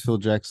Jackson because Phil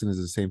Jackson is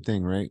the same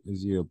thing, right?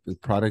 Is he a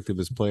product of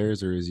his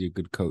players or is he a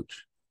good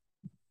coach?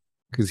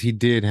 Because he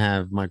did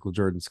have Michael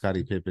Jordan,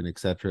 Scottie Pippen,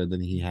 etc.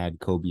 Then he had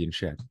Kobe and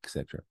Shaq,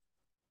 etc.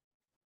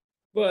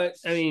 But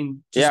I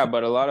mean, just Yeah,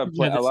 but have a the lot of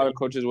same.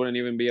 coaches wouldn't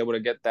even be able to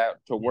get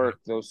that to Yeah, work.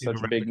 Those even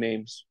such big replicate.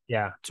 names.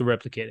 Yeah, to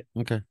replicate it.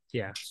 Okay,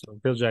 Yeah. So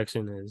Phil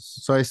Jackson is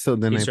so he's I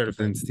put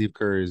certified. in Steve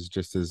Kerr is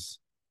just as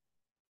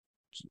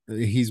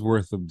he's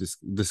worth of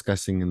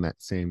discussing in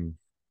that same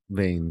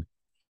vein.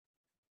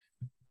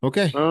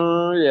 Okay,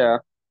 Yeah.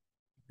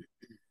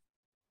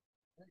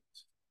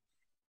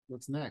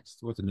 what's next?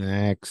 What's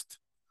next?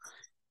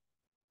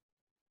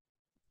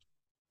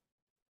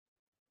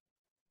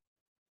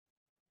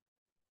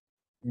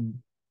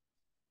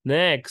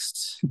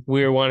 Next,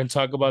 we want to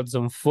talk about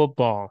some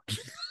football.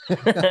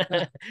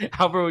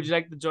 Albert, would you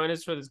like to join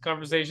us for this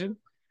conversation?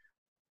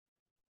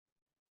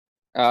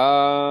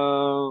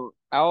 I'll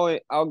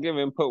give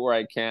input where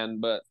I can,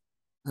 but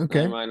I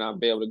Okay, might not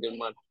be able to give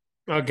much.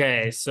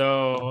 Okay,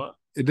 so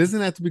it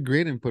doesn't have to be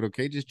great input.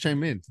 Okay, just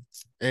chime in.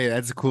 Hey,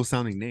 that's a cool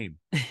sounding name.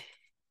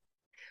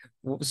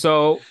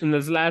 in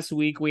this last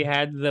week we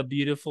had the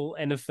beautiful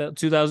NFL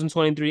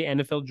 2023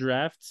 NFL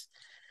draft,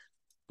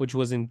 which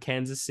was in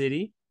Kansas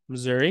City,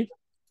 Missouri.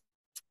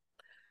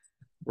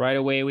 Right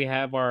away, we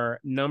have our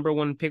number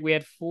one pick. We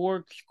had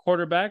four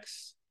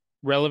quarterbacks,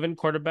 relevant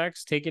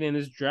quarterbacks, taken in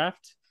this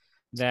draft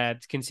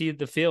that conceded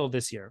the field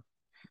this year.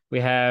 We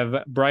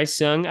have Bryce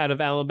Young out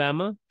of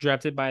Alabama,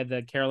 drafted by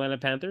the Carolina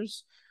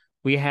Panthers.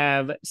 We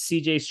have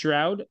CJ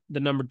Stroud, the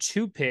number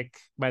 2 pick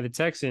by the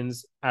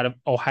Texans out of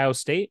Ohio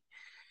State.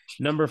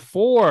 The number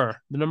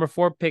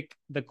four pick,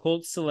 the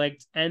Colts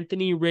select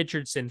Anthony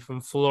Richardson from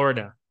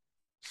Florida.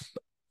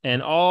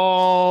 And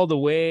all the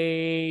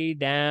way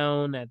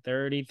down at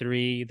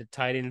 33, the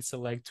Titans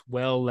select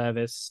Will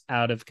Levis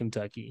out of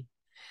Kentucky.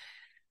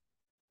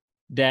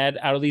 Dad,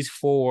 out of these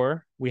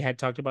four, we had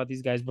talked about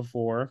these guys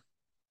before.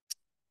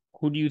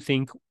 Who do you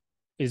think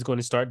is going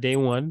to start day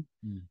one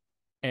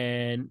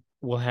and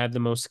will have the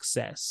most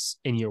success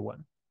in year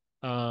one?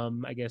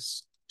 I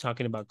guess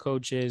talking about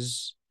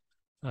coaches,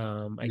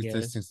 I guess.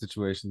 Existing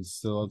situations.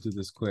 So I'll do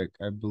this quick.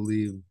 I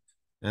believe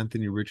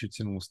Anthony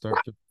Richardson will start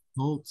for the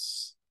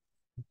Colts.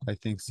 I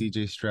think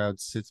CJ Stroud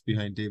sits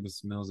behind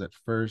Davis Mills at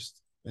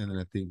first, and then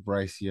I think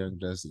Bryce Young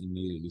does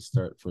immediately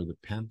start for the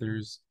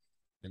Panthers,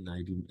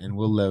 and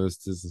Will Levis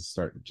doesn't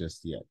start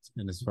just yet.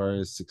 And as far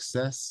as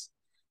success,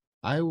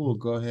 I will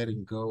go ahead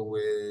and go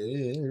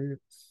with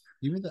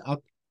even I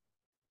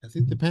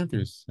think the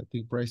Panthers. I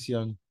think Bryce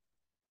Young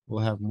will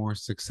have more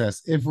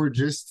success if we're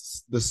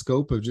just the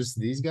scope of just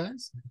these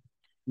guys,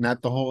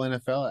 not the whole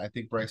NFL. I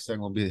think Bryce Young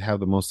will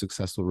have the most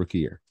successful rookie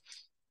year.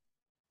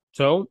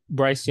 So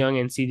Bryce Young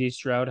and CJ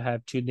Stroud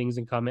have two things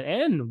in common,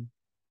 and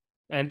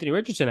Anthony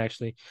Richardson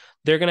actually.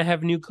 They're gonna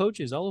have new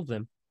coaches, all of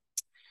them.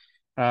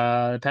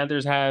 The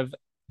Panthers have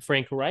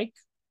Frank Reich.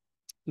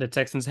 The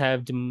Texans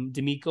have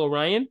D'Amico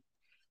Ryan,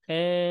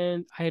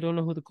 and I don't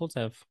know who the Colts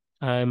have.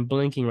 I'm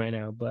blinking right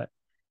now, but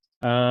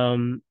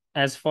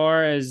as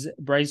far as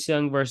Bryce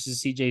Young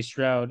versus CJ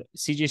Stroud,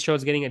 CJ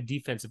Stroud's getting a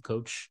defensive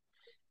coach,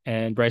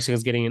 and Bryce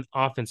Young's getting an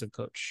offensive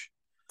coach.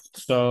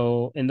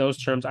 So in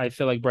those terms, I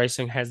feel like Bryce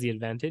Young has the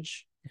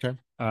advantage. Okay.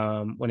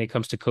 When it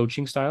comes to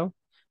coaching style,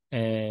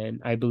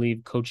 and I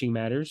believe coaching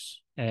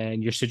matters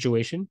and your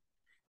situation.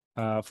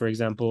 For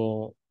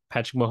example,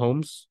 Patrick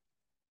Mahomes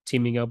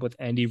teaming up with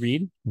Andy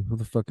Reid. Who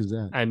the fuck is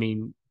that? I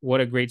mean, what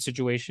a great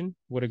situation.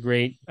 What a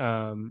great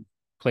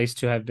place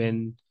to have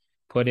been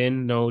put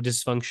in. No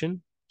dysfunction.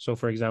 So,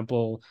 for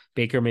example,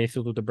 Baker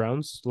Mayfield with the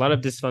Browns. A lot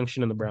of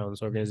dysfunction in the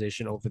Browns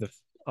organization over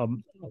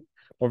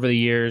the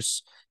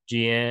years.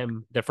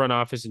 GM, the front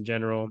office in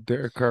general.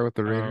 Derek Carr with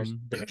the Raiders.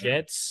 The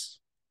Jets,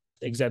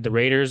 the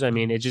Raiders. I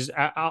mean, it just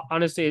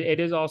honestly,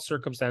 it is all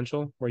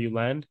circumstantial where you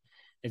land.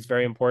 It's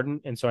very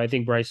important, and so I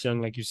think Bryce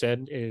Young, like you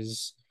said,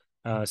 is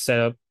set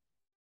up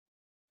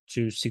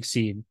to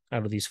succeed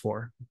out of these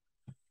four.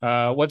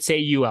 What say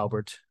you,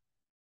 Albert?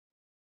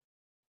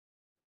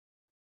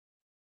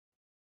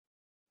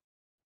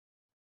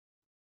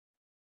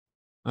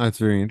 Oh, that's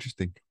very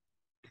interesting.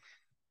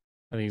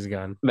 I think he's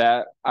gone.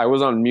 That I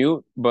was on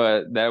mute,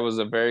 but that was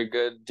a very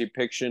good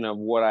depiction of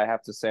what I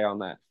have to say on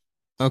that.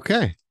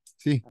 Okay.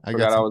 See, I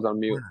forgot I was on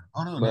mute.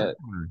 Oh no, but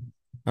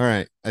all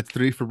right. That's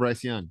 3 for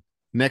Bryce Young.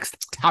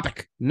 Next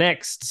topic.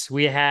 Next,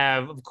 we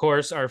have, of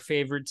course, our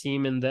favorite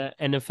team in the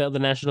NFL, the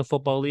National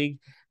Football League,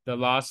 the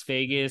Las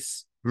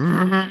Vegas.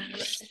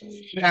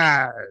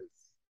 Yes.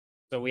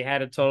 So we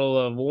had a total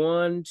of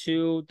 1,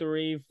 2,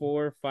 3,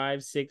 4,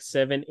 5, 6,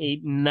 7,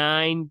 8,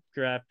 9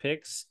 draft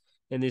picks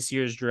in this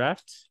year's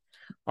draft.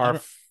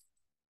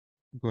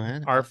 Go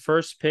ahead. Our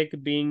first pick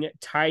being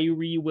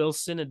Tyree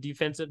Wilson, a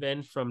defensive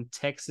end from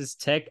Texas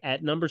Tech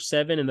at number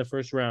 7 in the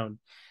first round.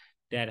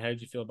 Dad, how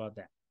did you feel about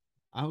that?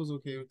 I was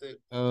okay with it.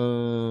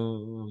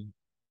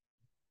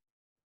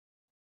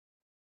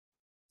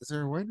 Is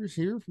there a wide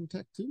receiver from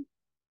Tech too?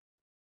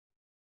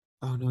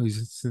 Oh no, he's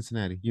in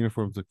Cincinnati.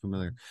 Uniforms look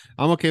familiar.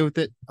 I'm okay with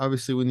it.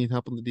 Obviously, we need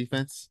help on the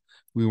defense.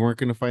 We weren't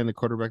going to find the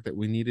quarterback that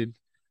we needed.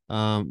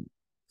 And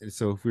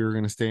so if we were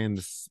going to stay in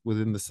this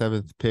within the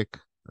 7th pick,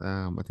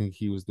 I think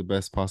he was the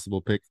best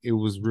possible pick. It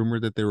was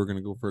rumored that they were going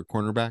to go for a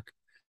cornerback.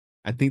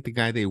 I think the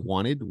guy they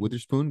wanted,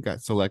 Witherspoon,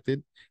 got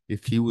selected.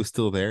 If he was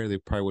still there, they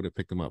probably would have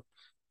picked him up.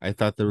 I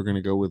thought they were going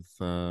to go with is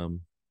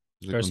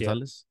it Garcia.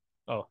 Gonzalez?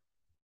 Oh,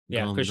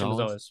 yeah, Christian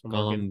Gonzalez from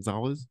Oregon.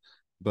 Gonzalez,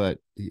 but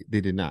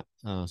they did not.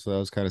 So that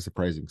was kind of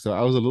surprising. So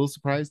I was a little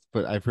surprised,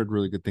 but I've heard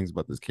really good things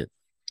about this kid.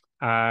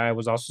 I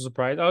was also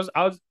surprised. I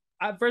was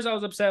at first I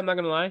was upset. I'm not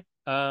gonna lie.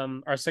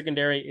 Our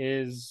secondary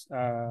is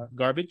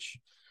garbage,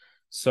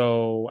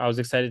 so I was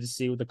excited to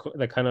see what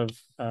the kind of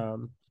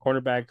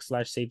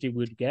cornerback / safety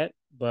we'd get.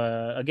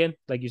 But again,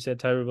 like you said,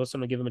 Tyler Wilson,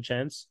 I'm gonna give him a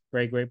chance.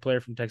 Great player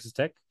from Texas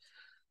Tech.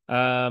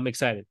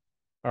 Excited.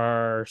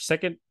 Our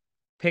second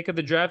pick of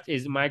the draft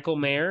is Michael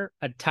Mayer,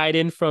 a tight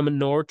end from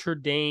Notre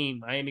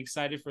Dame. I am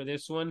excited for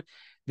this one.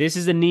 This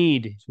is a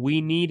need.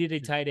 We needed a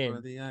tight end.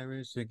 For the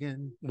Irish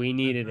again. We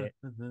needed it.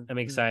 I'm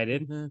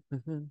excited.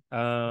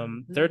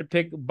 Third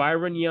pick,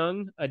 Byron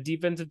Young, a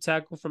defensive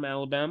tackle from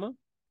Alabama.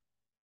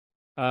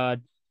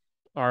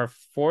 Our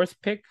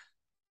fourth pick,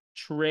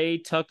 Trey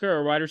Tucker,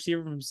 a wide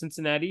receiver from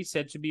Cincinnati,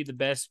 said to be the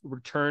best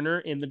returner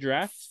in the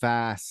draft.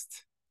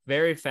 Fast.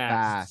 Very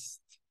fast.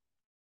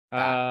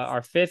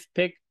 Our fifth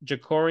pick,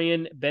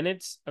 Jacorian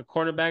Bennett, a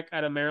cornerback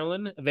out of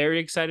Maryland. Very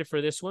excited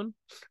for this one.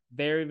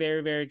 Very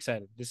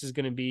excited. This is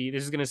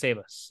gonna save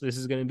us. This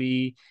is gonna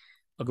be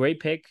a great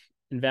pick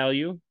in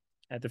value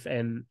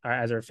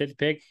as our fifth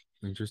pick.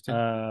 Interesting.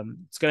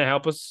 It's gonna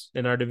help us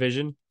in our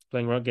division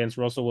playing against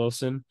Russell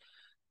Wilson,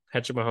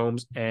 Patrick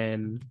Mahomes,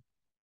 and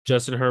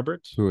Justin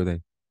Herbert. Who are they?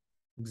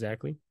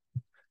 Exactly.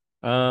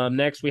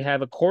 Next we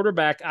have a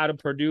quarterback out of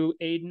Purdue,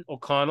 Aiden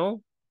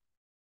O'Connell.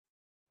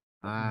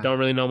 Don't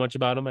really know much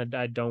about him.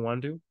 I don't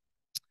want to.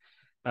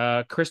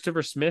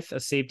 Christopher Smith, a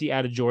safety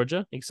out of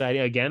Georgia.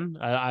 Exciting again.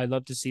 I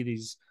love to see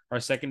our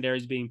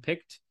secondaries being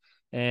picked.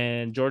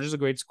 And Georgia's a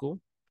great school,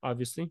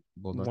 obviously.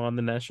 Won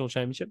the national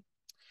championship.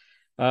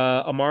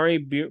 Amari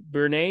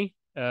Burney,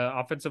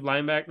 outside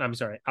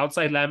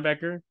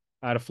linebacker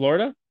out of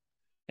Florida.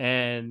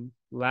 And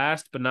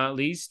last but not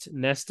least,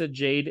 Nesta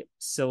Jade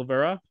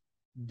Silvera,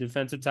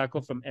 defensive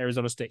tackle from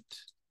Arizona State.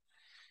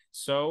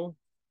 So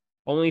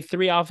only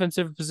 3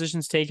 offensive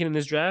positions taken in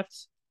this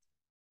draft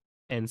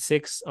and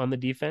 6 on the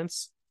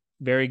defense.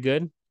 Very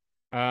good.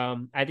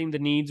 I think the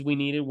needs we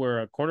needed were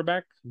a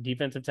cornerback,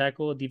 defensive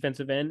tackle, a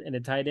defensive end, and a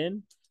tight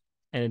end.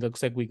 And it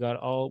looks like we got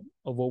all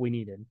of what we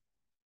needed.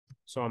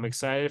 So I'm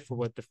excited for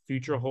what the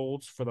future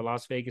holds for the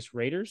Las Vegas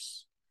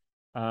Raiders,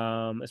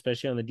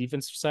 especially on the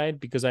defensive side,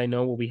 because I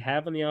know what we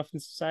have on the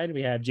offensive side.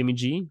 We have Jimmy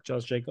G,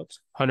 Josh Jacobs,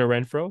 Hunter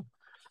Renfrow,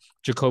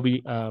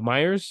 Jacoby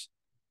Myers,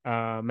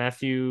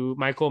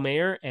 Michael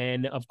Mayer,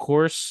 and of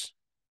course,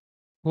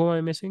 who am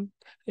I missing?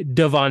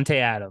 Devontae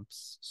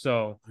Adams.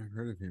 So I've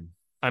heard of him.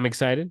 I'm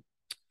excited.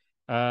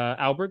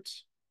 Albert,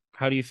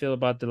 how do you feel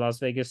about the Las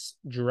Vegas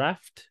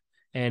draft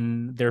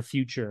and their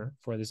future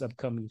for this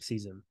upcoming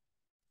season?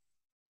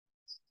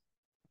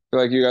 I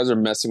feel like you guys are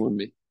messing with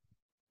me.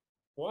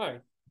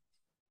 Why?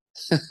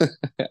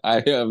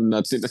 I have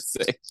nothing to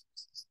say.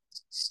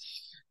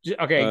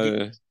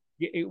 Okay.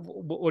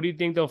 What do you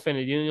think they'll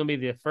finish? You think it'll be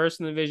the first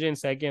in the division,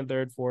 second,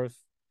 third, fourth?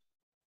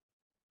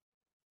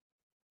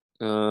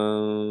 You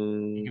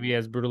can be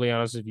as brutally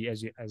honest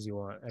as you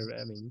want. I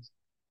mean,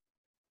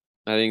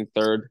 I think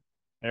third.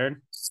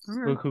 Third?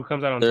 Who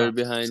comes out on Third top?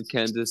 behind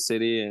Kansas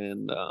City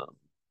and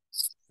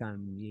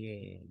San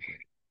Diego.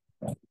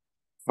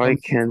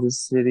 like Kansas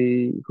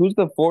City. Who's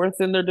the fourth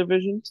in their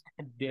division?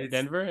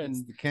 Denver and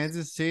the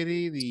Kansas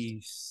City,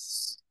 the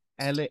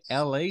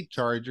LA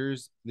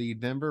Chargers, the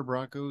Denver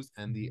Broncos,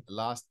 and the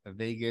Las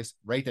Vegas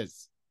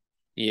Raiders.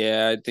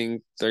 Yeah, I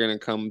think they're gonna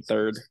come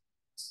third.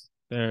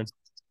 Third.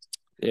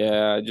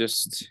 Yeah,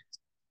 just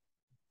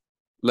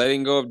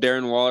letting go of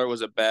Darren Waller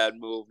was a bad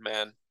move,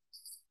 man.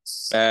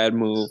 Bad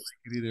move.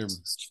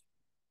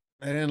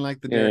 I didn't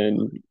like the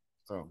Darren.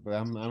 So, but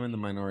I'm in the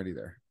minority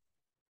there.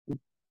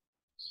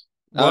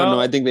 I don't know.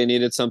 I think they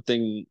needed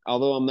something.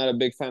 Although I'm not a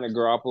big fan of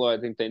Garoppolo, I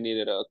think they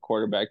needed a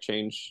quarterback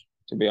change,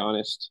 to be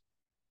honest.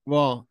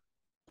 Well,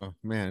 oh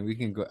man, we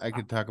can go. I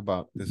could talk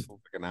about this for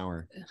like an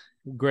hour.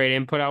 Great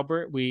input,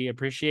 Albert. We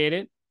appreciate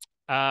it.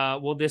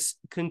 Well, this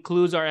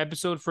concludes our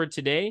episode for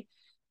today.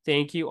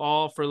 Thank you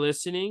all for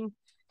listening.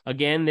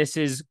 Again, this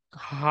is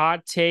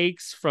Hot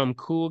Takes from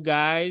Cool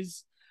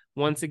Guys.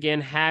 Once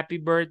again, happy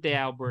birthday,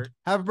 Albert.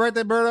 Happy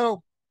birthday, Berto.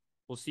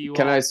 We'll see you all.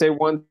 Can I say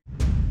one